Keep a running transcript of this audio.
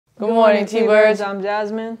Good morning, T-Birds. I'm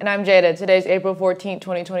Jasmine. And I'm Jada. Today's April 14th,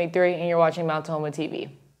 2023, and you're watching Mount Tahoma TV.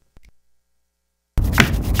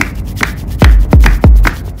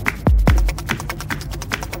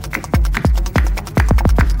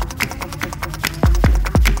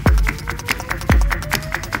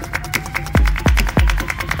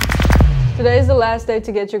 Today is the last day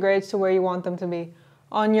to get your grades to where you want them to be.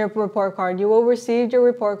 On your report card, you will receive your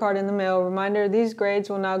report card in the mail. Reminder, these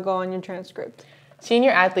grades will not go on your transcript.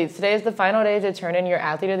 Senior athletes, today is the final day to turn in your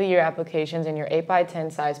Athlete of the Year applications and your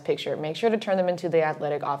 8x10 size picture. Make sure to turn them into the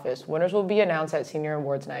athletic office. Winners will be announced at Senior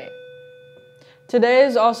Awards Night. Today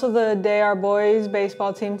is also the day our boys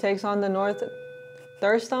baseball team takes on the North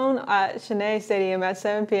Thurstone at Cheney Stadium at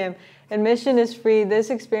 7 p.m. Admission is free.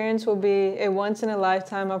 This experience will be a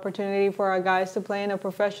once-in-a-lifetime opportunity for our guys to play in a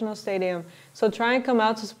professional stadium. So try and come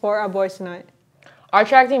out to support our boys tonight. Our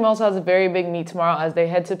track team also has a very big meet tomorrow as they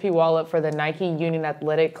head to Puyallup for the Nike Union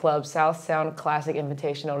Athletic Club South Sound Classic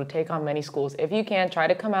Invitational to take on many schools. If you can, try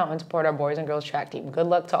to come out and support our boys and girls track team. Good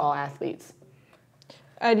luck to all athletes.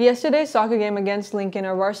 At yesterday's soccer game against Lincoln,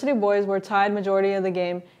 our varsity boys were tied majority of the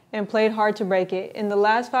game and played hard to break it. In the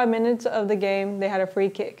last 5 minutes of the game, they had a free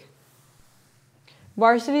kick.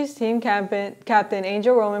 Varsity's team captain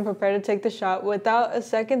Angel Roman prepared to take the shot. Without a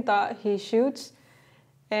second thought, he shoots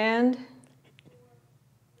and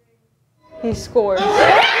he scores.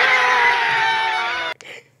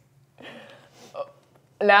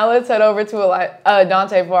 Now let's head over to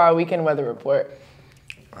Dante for our weekend weather report.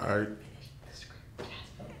 All right,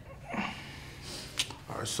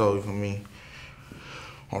 so for me,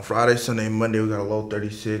 on Friday, Sunday, and Monday, we got a low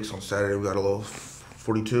 36. On Saturday, we got a low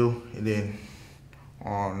 42. And then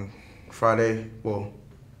on Friday, well,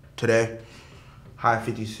 today, high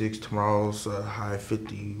 56. Tomorrow's a high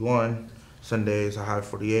 51. Sunday's a high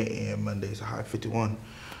 48. And Monday's a high 51.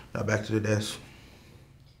 Now back to the desk.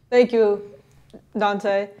 Thank you,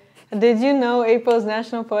 Dante. Did you know April is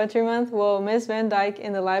National Poetry Month? Well, Ms. VanDyke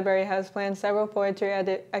in the library has planned several poetry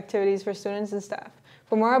activities for students and staff.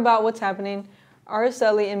 For more about what's happening,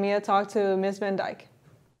 Aracely and Mia talked to Ms. VanDyke.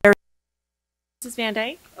 This is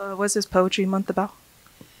VanDyke. What's this Poetry Month about?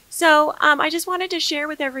 So I just wanted to share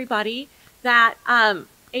with everybody that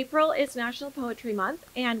April is National Poetry Month,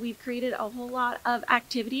 and we've created a whole lot of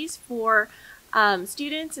activities for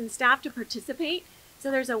students and staff to participate. So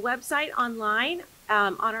there's a website online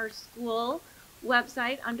on our school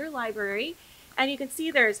website under library, and you can see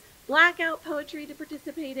there's blackout poetry to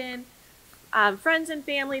participate in, friends and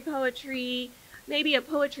family poetry, maybe a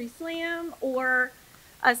poetry slam or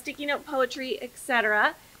a sticky note poetry,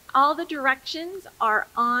 etc. All the directions are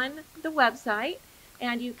on the website,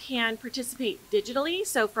 and you can participate digitally,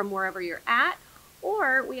 so from wherever you're at,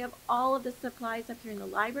 or we have all of the supplies up here in the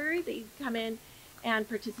library that you can come in and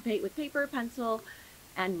participate with paper, pencil,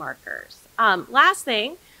 and markers. Last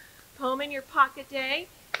thing, Poem in Your Pocket Day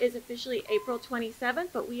is officially April 27th,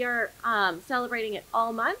 but we are celebrating it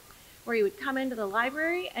all month, where you would come into the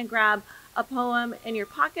library and grab a poem in your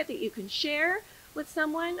pocket that you can share with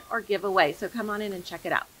someone or give away. So come on in and check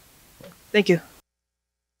it out. Thank you.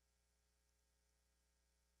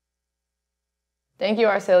 Thank you,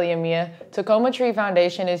 Aracely and Mia. Tahoma Tree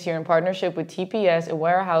Foundation is here in partnership with TPS and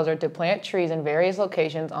Weyerhaeuser to plant trees in various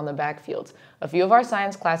locations on the backfields. A few of our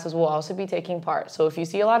science classes will also be taking part. So if you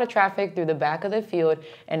see a lot of traffic through the back of the field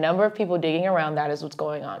and a number of people digging around, that is what's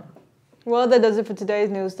going on. Well, that does it for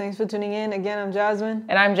today's news. Thanks for tuning in. Again, I'm Jasmine.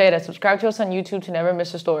 And I'm Jada. Subscribe to us on YouTube to never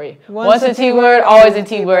miss a story. Once a T-word, always a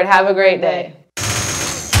T-word. Have a great day.